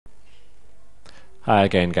Hi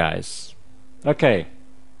again, guys. Okay,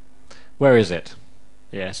 where is it?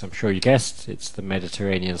 Yes, I'm sure you guessed, it's the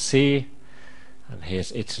Mediterranean Sea, and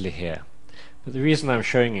here's Italy here. But the reason I'm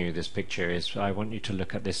showing you this picture is I want you to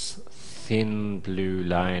look at this thin blue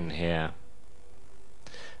line here.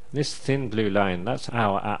 This thin blue line, that's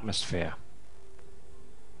our atmosphere.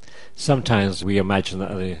 Sometimes we imagine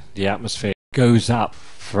that the atmosphere goes up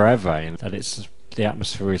forever and that the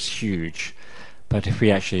atmosphere is huge. But if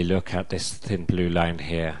we actually look at this thin blue line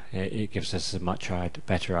here, it gives us a much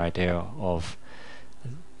better idea of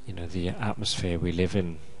the atmosphere we live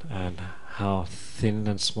in and how thin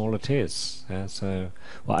and small it is. So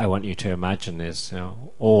what I want you to imagine is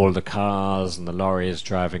all the cars and the lorries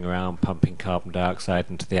driving around pumping carbon dioxide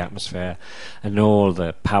into the atmosphere, and all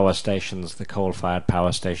the power stations, the coal-fired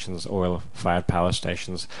power stations, oil-fired power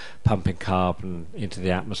stations pumping carbon into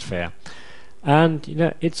the atmosphere. And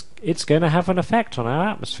it's going to have an effect on our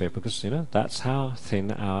atmosphere because that's how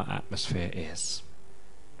thin our atmosphere is.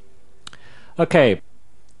 Okay,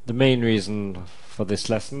 the main reason for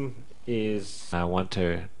this lesson is I want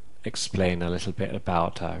to explain a little bit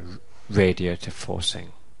about radiative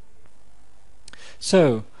forcing.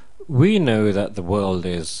 So we know that the world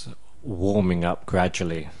is warming up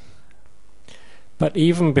gradually, but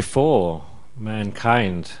even before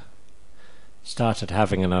mankind started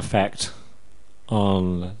having an effect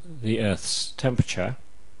on the Earth's temperature,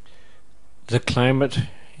 the climate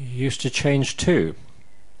used to change too.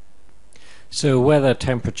 So whether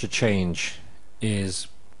temperature change is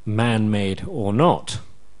man-made or not,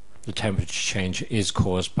 the temperature change is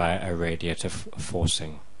caused by a radiative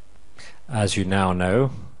forcing. As you now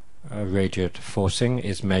know, radiative forcing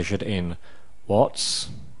is measured in watts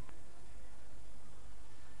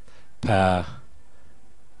per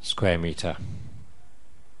square meter.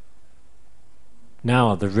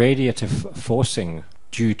 Now, the radiative forcing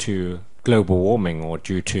due to global warming or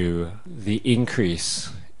due to the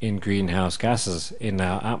increase in greenhouse gases in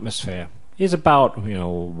our atmosphere is about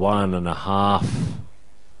 1.5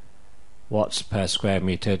 watts per square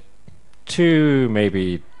meter to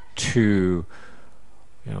maybe 2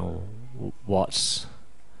 watts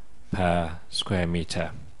per square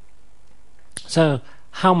meter. So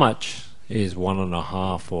how much is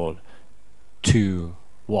 1.5 or 2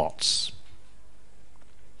 watts?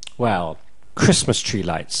 Well, Christmas tree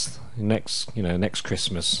lights. Next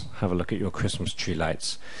Christmas, have a look at your Christmas tree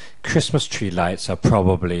lights. Christmas tree lights are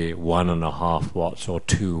probably 1.5 watts or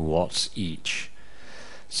 2 watts each.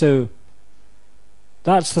 So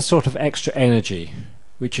that's the sort of extra energy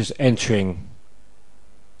which is entering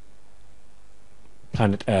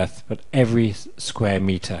planet Earth, but every square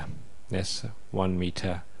meter. Yes, 1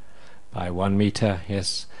 meter by 1 meter,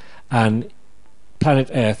 yes. And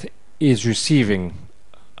planet Earth is receiving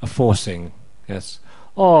a forcing, yes,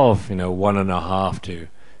 of 1.5 to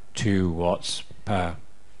 2 watts per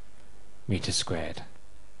meter squared.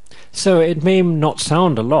 So it may not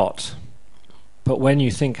sound a lot, but when you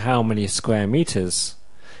think how many square meters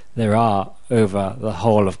there are over the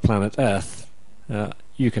whole of planet Earth,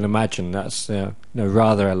 you can imagine that's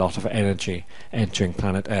rather a lot of energy entering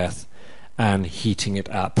planet Earth and heating it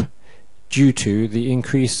up due to the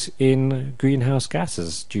increase in greenhouse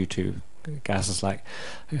gases, due to gases like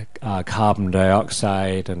carbon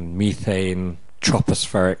dioxide and methane,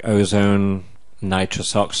 tropospheric ozone,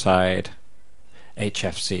 nitrous oxide,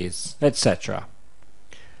 HFCs, etc.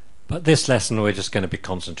 But this lesson we're just going to be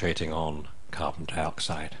concentrating on carbon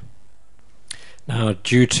dioxide. Now,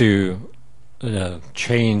 due to the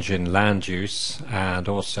change in land use and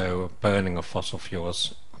also burning of fossil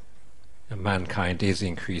fuels, mankind is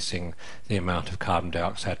increasing the amount of carbon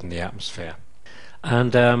dioxide in the atmosphere.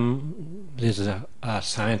 And there's a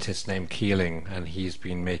scientist named Keeling, and he's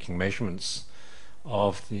been making measurements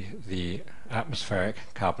of the atmospheric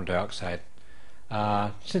carbon dioxide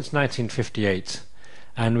since 1958,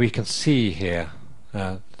 and we can see here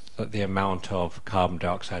that the amount of carbon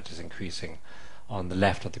dioxide is increasing. On the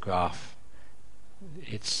left of the graph,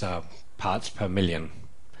 it's parts per million,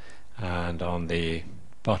 and on the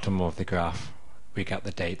bottom of the graph we get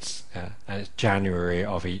the dates, and it's January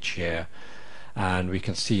of each year. And we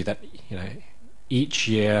can see that each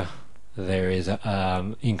year there is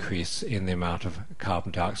an increase in the amount of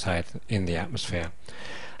carbon dioxide in the atmosphere.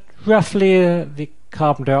 Roughly the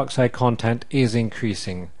carbon dioxide content is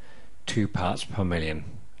increasing 2 parts per million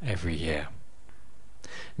every year.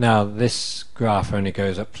 Now this graph only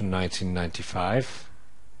goes up to 1995.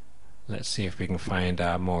 Let's see if we can find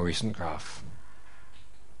a more recent graph.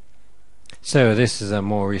 So this is a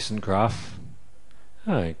more recent graph.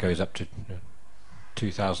 It goes up to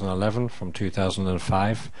 2011 from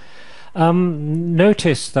 2005.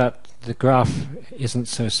 Notice that the graph isn't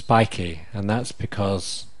so spiky, and that's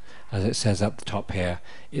because, as it says at the top here,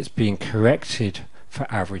 it's being corrected for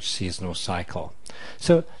average seasonal cycle.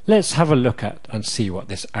 So let's have a look at and see what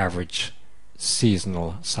this average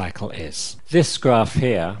seasonal cycle is. This graph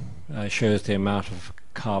here shows the amount of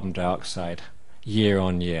carbon dioxide year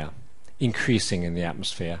on year increasing in the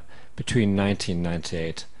atmosphere between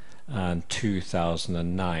 1998 and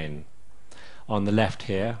 2009. On the left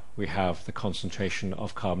here we have the concentration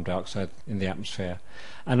of carbon dioxide in the atmosphere,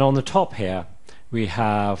 and on the top here we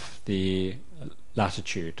have the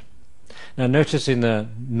latitude. Now notice in the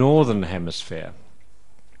northern hemisphere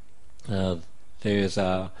there is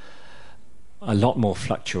a lot more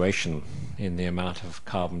fluctuation in the amount of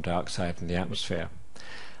carbon dioxide in the atmosphere,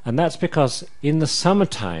 and that's because in the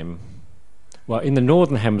summertime, well, in the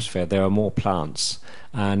northern hemisphere there are more plants,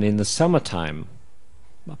 and in the summertime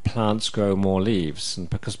plants grow more leaves, and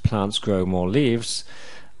because plants grow more leaves,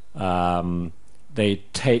 they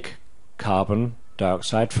take carbon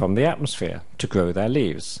dioxide from the atmosphere to grow their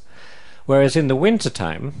leaves. Whereas in the winter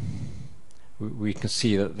time we can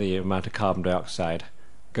see that the amount of carbon dioxide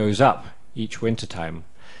goes up each winter time,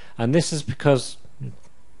 and this is because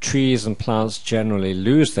trees and plants generally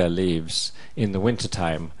lose their leaves in the winter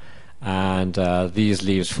time, and these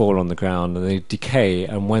leaves fall on the ground and they decay,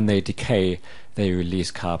 and when they decay they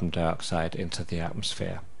release carbon dioxide into the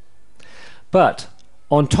atmosphere. But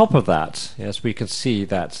on top of that, yes, we can see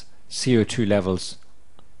that CO2 levels,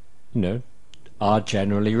 are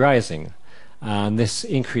generally rising, and this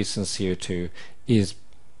increase in CO2 is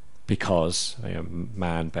because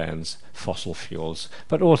man burns fossil fuels,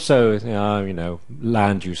 but also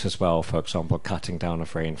land use as well, for example cutting down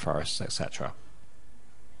of rainforests, etc.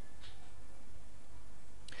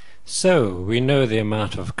 So we know the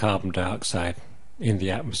amount of carbon dioxide in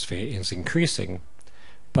the atmosphere is increasing,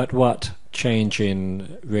 but what change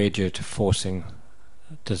in radiative forcing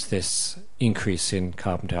does this increase in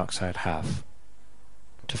carbon dioxide have?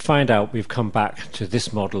 To find out, we've come back to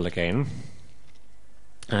this model again,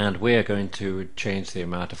 and we're going to change the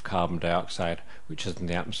amount of carbon dioxide which is in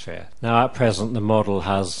the atmosphere. Now at present the model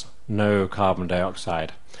has no carbon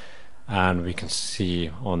dioxide, and we can see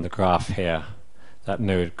on the graph here that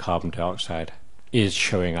no carbon dioxide is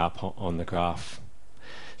showing up on the graph.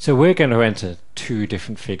 So we're going to enter two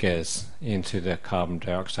different figures into the carbon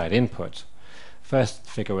dioxide input. First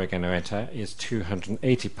figure we're going to enter is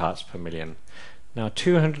 280 parts per million. Now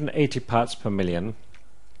 280 parts per million,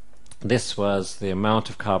 this was the amount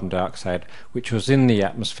of carbon dioxide which was in the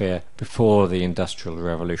atmosphere before the Industrial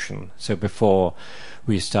Revolution, so before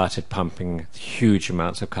we started pumping huge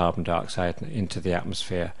amounts of carbon dioxide into the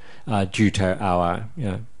atmosphere due to our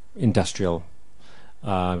industrial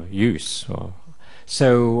use.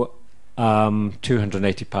 So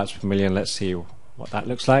 280 parts per million, let's see what that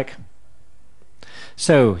looks like.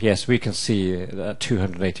 So yes, we can see that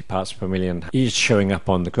 280 parts per million is showing up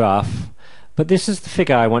on the graph, but this is the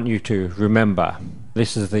figure I want you to remember.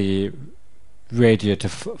 This is the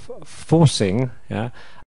radiative forcing.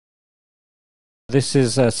 This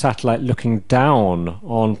is a satellite looking down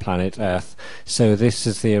on planet Earth, so this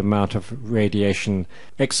is the amount of radiation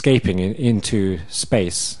escaping into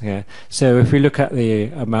space. So if we look at the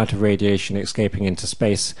amount of radiation escaping into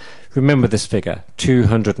space, remember this figure,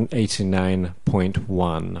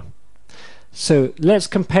 289.1. So let's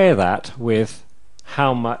compare that with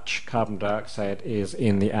how much carbon dioxide is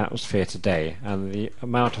in the atmosphere today, and the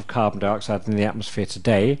amount of carbon dioxide in the atmosphere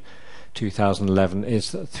today 2011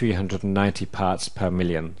 is 390 parts per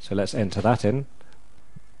million. So let's enter that in.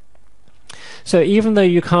 So even though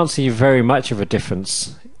you can't see very much of a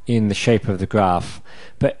difference in the shape of the graph,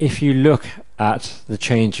 but if you look at the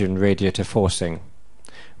change in radiative forcing,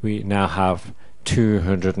 we now have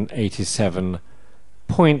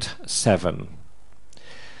 287.7.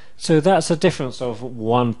 So that's a difference of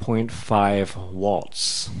 1.5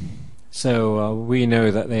 watts. So we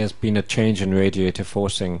know that there's been a change in radiative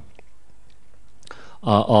forcing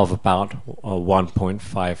of about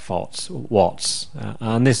 1.5 watts,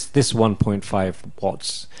 and this 1.5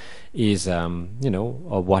 watts is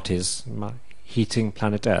what is heating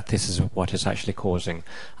planet Earth. This is what is actually causing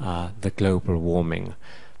the global warming.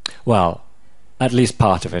 Well, at least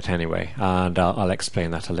part of it anyway, and I'll explain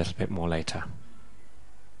that a little bit more later.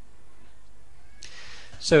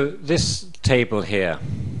 So this table here,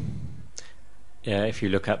 if you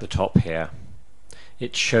look at the top here,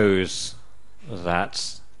 it shows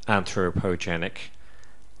that anthropogenic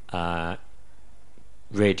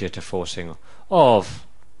radiative forcing of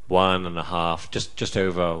 1.5, just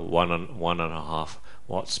over 1.5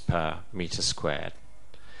 watts per meter squared.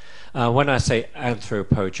 When I say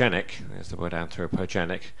anthropogenic, there's the word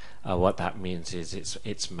anthropogenic, what that means is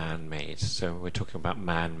it's man-made. So we're talking about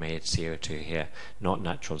man-made CO2 here, not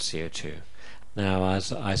natural CO2. Now,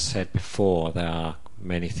 as I said before, there are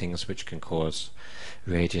many things which can cause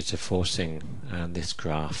radiative forcing, and this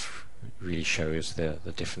graph really shows the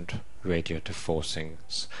different radiative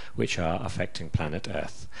forcings which are affecting planet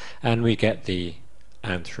Earth. And we get the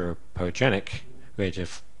anthropogenic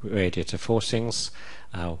radiative forcings,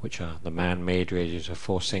 which are the man-made radiative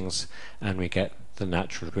forcings, and we get the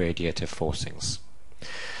natural radiative forcings.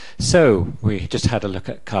 So we just had a look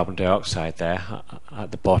at carbon dioxide there.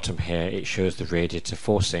 At the bottom here it shows the radiative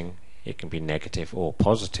forcing. It can be negative or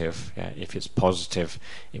positive. If it's positive,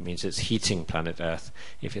 it means it's heating planet Earth.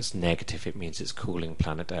 If it's negative, it means it's cooling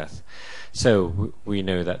planet Earth. So we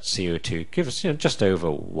know that CO2 gives us just over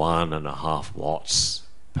 1.5 watts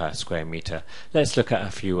per square meter. Let's look at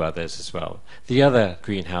a few others as well. The other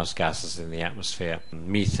greenhouse gases in the atmosphere,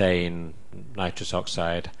 methane, nitrous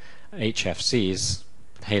oxide, HFCs,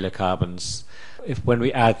 halocarbons, when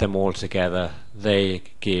we add them all together, they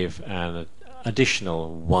give an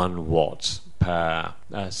additional 1 watt per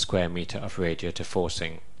square meter of radiative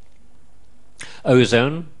forcing.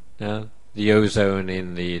 Ozone, the ozone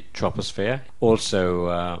in the troposphere,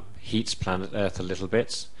 also heats planet Earth a little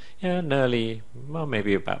bit. Nearly, well,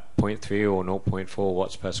 maybe about 0.3 or 0.4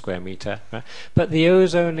 watts per square meter. But the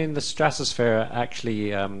ozone in the stratosphere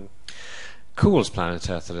actually cools planet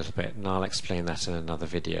Earth a little bit, and I'll explain that in another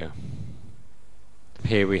video.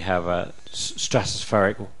 Here we have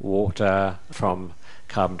stratospheric water from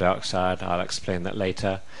carbon dioxide. I'll explain that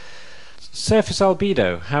later. Surface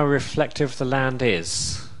albedo, how reflective the land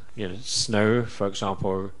is. Snow, for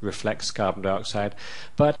example, reflects carbon dioxide,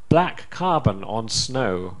 but black carbon on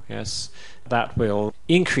snow, yes, that will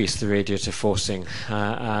increase the radiative forcing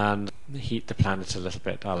and heat the planet a little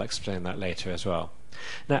bit. I'll explain that later as well.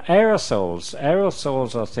 Now,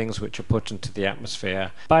 aerosols are things which are put into the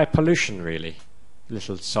atmosphere by pollution, really.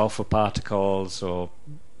 Little sulfur particles or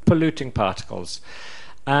polluting particles.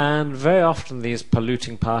 And very often these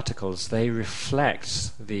polluting particles, they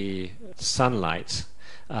reflect the sunlight.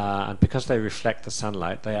 And because they reflect the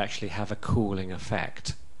sunlight, they actually have a cooling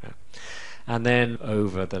effect. And then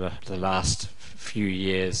over the last few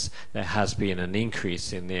years, there has been an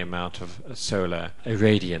increase in the amount of solar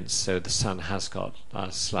irradiance, so the sun has got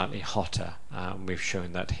slightly hotter. We've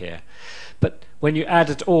shown that here. But when you add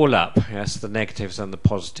it all up, yes, the negatives and the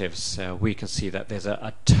positives, we can see that there's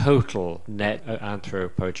a total net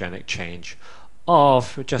anthropogenic change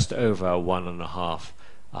of just over 1.5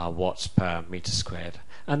 watts per meter squared.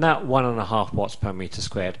 And that 1.5 watts per meter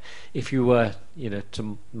squared, if you were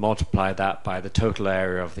to multiply that by the total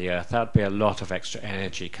area of the Earth, that would be a lot of extra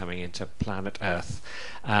energy coming into planet Earth,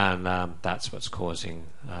 and that's what's causing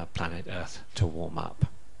planet Earth to warm up.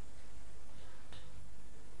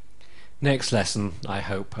 Next lesson, I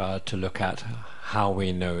hope to look at how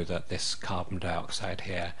we know that this carbon dioxide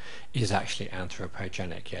here is actually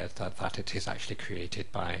anthropogenic, that it is actually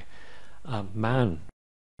created by man.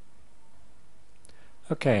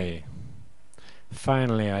 Okay,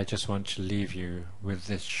 finally I just want to leave you with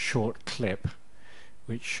this short clip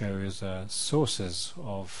which shows sources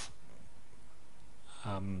of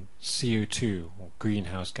CO2 or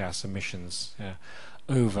greenhouse gas emissions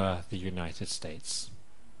over the United States.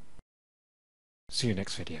 See you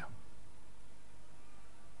next video.